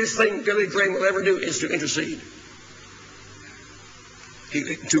 The greatest thing Billy Graham will ever do is to intercede.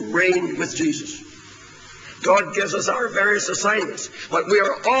 To reign with Jesus. God gives us our various assignments, but we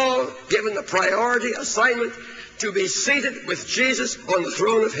are all given the priority assignment to be seated with Jesus on the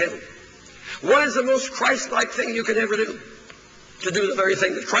throne of heaven. What is the most Christ-like thing you can ever do? To do the very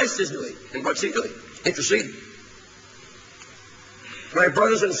thing that Christ is doing. And what's he doing? Interceding. My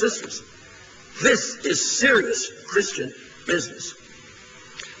brothers and sisters, this is serious Christian business.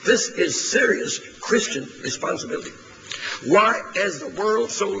 This is serious Christian responsibility. Why is the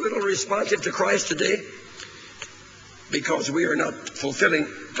world so little responsive to Christ today? Because we are not fulfilling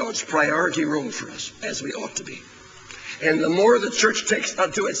God's priority role for us as we ought to be. And the more the church takes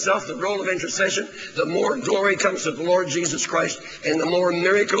unto itself the role of intercession, the more glory comes to the Lord Jesus Christ, and the more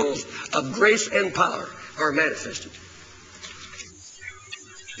miracles of grace and power are manifested.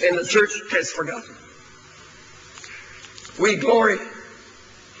 And the church has forgotten. We glory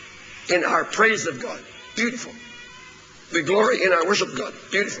in our praise of God. Beautiful. We glory in our worship of God.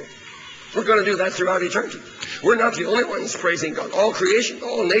 Beautiful. We're going to do that throughout eternity. We're not the only ones praising God. All creation,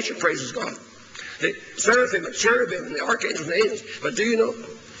 all nature praises God. The seraphim, the cherubim, and the archangels, and the angels. But do you know,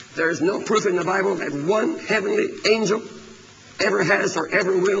 there's no proof in the Bible that one heavenly angel ever has or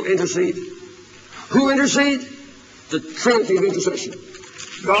ever will intercede. Who intercede? The Trinity of intercession.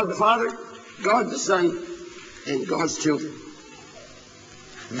 God the Father, God the Son, and God's children.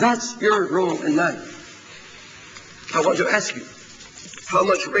 That's your role and mine. I want to ask you, how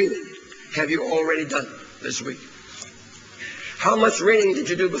much reigning have you already done this week? How much reigning did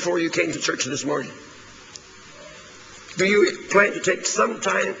you do before you came to church this morning? Do you plan to take some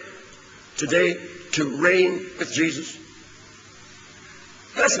time today to reign with Jesus?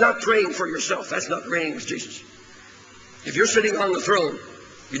 That's not praying for yourself. That's not reigning with Jesus. If you're sitting on the throne,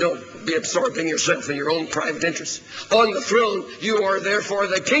 you don't be absorbed in yourself and your own private interests. On the throne, you are there for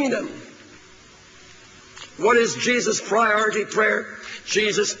the kingdom. What is Jesus' priority prayer?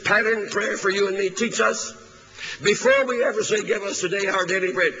 Jesus' pattern prayer for you and me. Teach us. Before we ever say, give us today our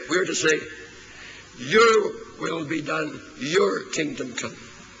daily bread, we're to say, your will be done, your kingdom come.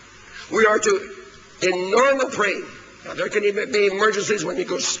 We are to, in normal praying, now there can even be emergencies when you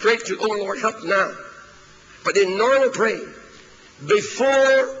go straight to, oh Lord, help now. But in normal praying,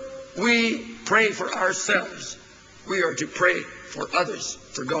 before we pray for ourselves, we are to pray for others,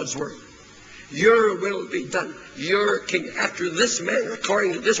 for God's word. Your will be done, your kingdom, after this manner,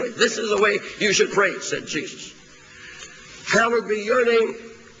 according to this way. This is the way you should pray, said Jesus. Hallowed be your name,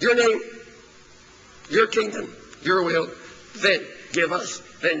 your kingdom, your will. Then give us,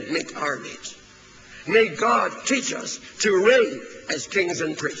 then meet our needs. May God teach us to reign as kings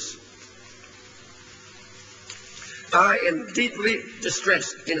and priests. I am deeply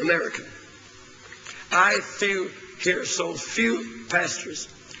distressed in America. I hear so few pastors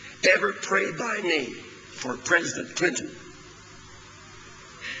ever pray by name for President Clinton.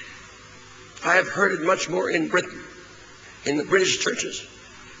 I have heard it much more in Britain, in the British churches,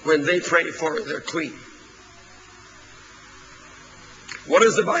 when they pray for their queen. What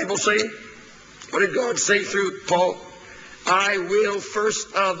does the Bible say? What did God say through Paul? I will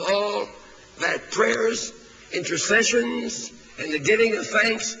first of all that prayers, intercessions, and the giving of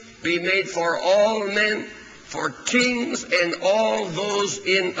thanks be made for all men, for kings and all those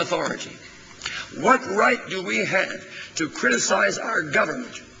in authority. What right do we have to criticize our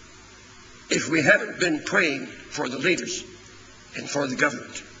government if we haven't been praying for the leaders and for the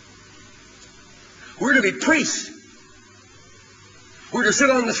government? We're to be priests. We're to sit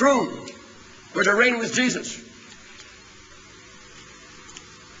on the throne. We're to reign with Jesus.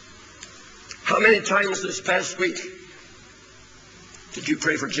 How many times this past week did you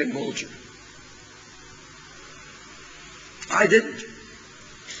pray for Jim Bolger? I didn't.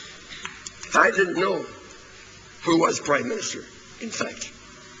 I didn't know who was Prime Minister, in fact.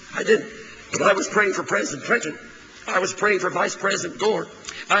 I didn't. But I was praying for President Clinton. I was praying for Vice President Gore.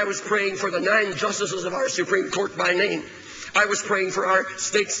 I was praying for the 9 justices of our Supreme Court by name. I was praying for our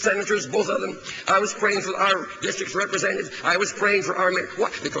state senators, both of them. I was praying for our district representatives. I was praying for our mayor.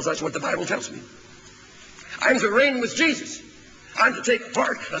 Why? Because that's what the Bible tells me. I'm to reign with Jesus. I'm to take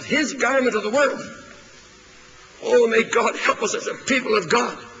part of his government of the world. Oh, may God help us as a people of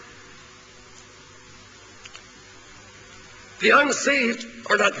God. The unsaved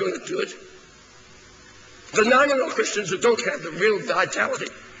are not going to do it. The nominal Christians who don't have the real vitality,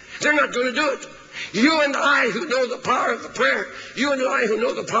 they're not going to do it. You and I who know the power of the prayer, you and I who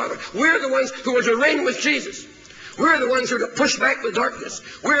know the power, we're the ones who are to reign with Jesus. We're the ones who are to push back the darkness.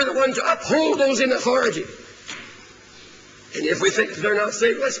 We're the ones to uphold those in authority. And if we think they're not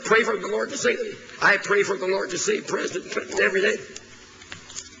saved, let's pray for the Lord to save them. I pray for the Lord to save President Clinton every day.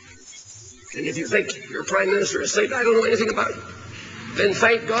 And if you think your Prime Minister is saved, I don't know anything about it, then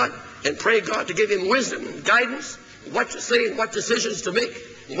thank God and pray God to give him wisdom and guidance, what to say and what decisions to make,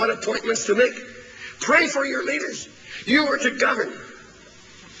 and what appointments to make. Pray for your leaders. You are to govern.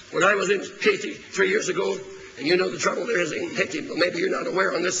 When I was in Haiti 3 years ago, and you know the trouble there is in Haiti, but maybe you're not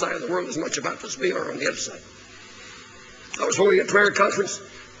aware on this side of the world as much about this as we are on the other side. I was holding a prayer conference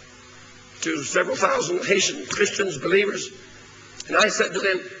to several thousand Haitian Christians, believers, and I said to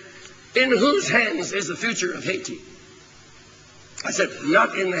them, in whose hands is the future of Haiti? I said,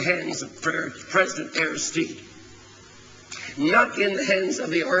 not in the hands of President Aristide. Not in the hands of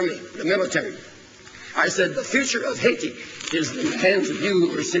the army, the military. I said, the future of Haiti is in the hands of you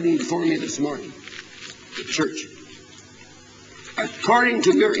who are sitting before me this morning, the church. According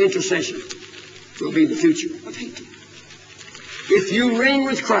to your intercession will be the future of Haiti. If you reign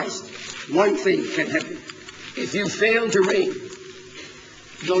with Christ, one thing can happen. If you fail to reign,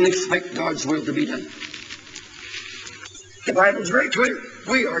 don't expect God's will to be done. The Bible is very clear.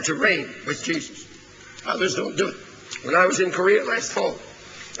 We are to reign with Jesus. Others don't do it. When I was in Korea last fall,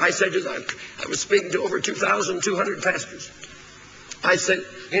 I said to them, I was speaking to over 2,200 pastors. I said,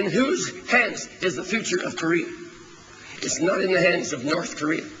 in whose hands is the future of Korea? It's not in the hands of North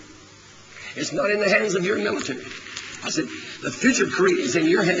Korea. It's not in the hands of your military. I said, the future of Korea is in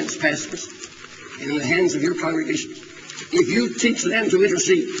your hands, pastors, and in the hands of your congregations. If you teach them to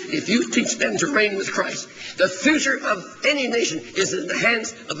intercede, if you teach them to reign with Christ, the future of any nation is in the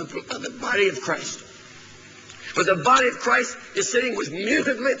hands of the body of Christ. But the body of Christ is sitting with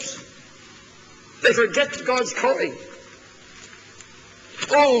muted lips. They forget God's calling.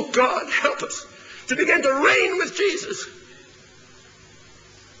 Oh, God, help us to begin to reign with Jesus.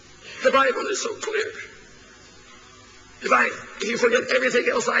 The Bible is so clear. If you forget everything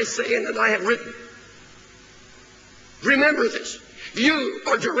else I say and that I have written, remember this. You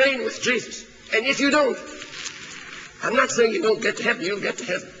are to reign with Jesus. And if you don't, I'm not saying you don't get to heaven. You'll get to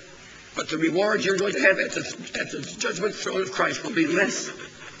heaven. But the reward you're going to have at the judgment throne of Christ will be less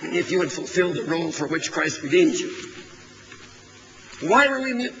than if you had fulfilled the role for which Christ redeemed you. Why were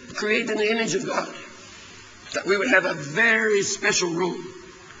we created in the image of God? That we would have a very special role.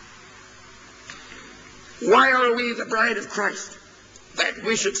 Why are we the bride of Christ? That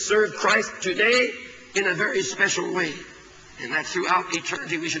we should serve Christ today in a very special way. And that throughout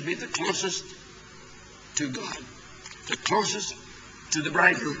eternity we should be the closest to God. The closest to the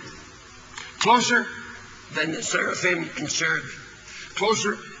bridegroom. Closer than the seraphim and cherubim.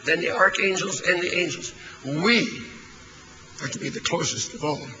 Closer than the archangels and the angels. We are to be the closest of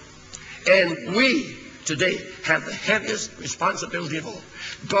all. And we today have the heaviest responsibility of all.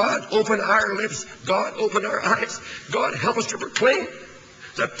 God, open our lips. God, open our eyes. God, help us to proclaim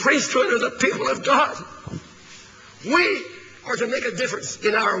the priesthood of the people of God. We are to make a difference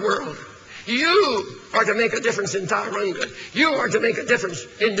in our world. You are to make a difference in Tauranga. You are to make a difference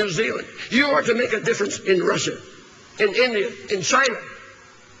in New Zealand. You are to make a difference in Russia, in India, in China.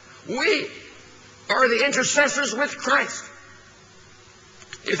 We are the intercessors with Christ.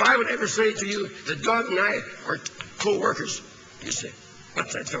 If I would ever say to you that God and I are co-workers, you say,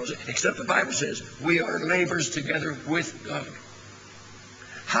 what's that fellow say? Except the Bible says, we are laborers together with God.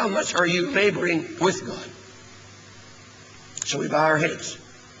 How much are you laboring with God? So we bow our heads.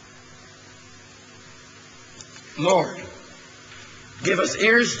 Lord, give us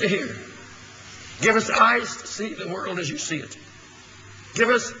ears to hear. Give us eyes to see the world as you see it. Give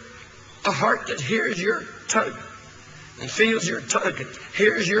us a heart that hears your tug and feels your tug and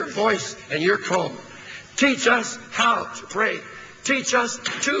hears your voice and your call. Teach us how to pray. Teach us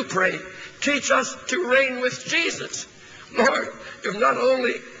to pray. Teach us to reign with Jesus. Lord, you've not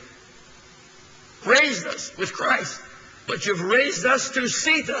only raised us with Christ, but you've raised us to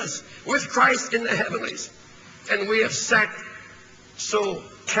seat us with Christ in the heavenlies. And we have sat so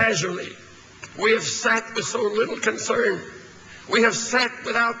casually. We have sat with so little concern. We have sat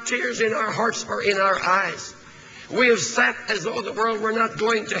without tears in our hearts or in our eyes. We have sat as though the world were not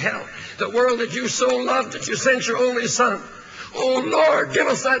going to hell. The world that you so loved that you sent your only Son. Oh Lord, give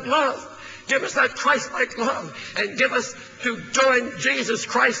us that love. Give us that Christ-like love. And give us to join Jesus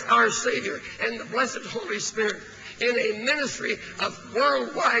Christ our Savior and the blessed Holy Spirit in a ministry of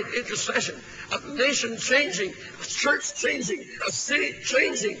worldwide intercession, of nation-changing, of church-changing, of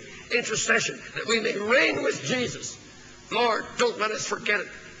city-changing intercession, that we may reign with Jesus. Lord, don't let us forget it.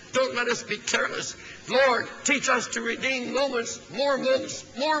 Don't let us be careless. Lord, teach us to redeem moments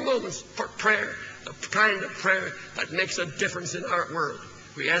for prayer, the kind of prayer that makes a difference in our world.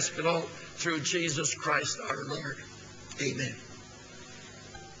 We ask it all through Jesus Christ our Lord. Amen.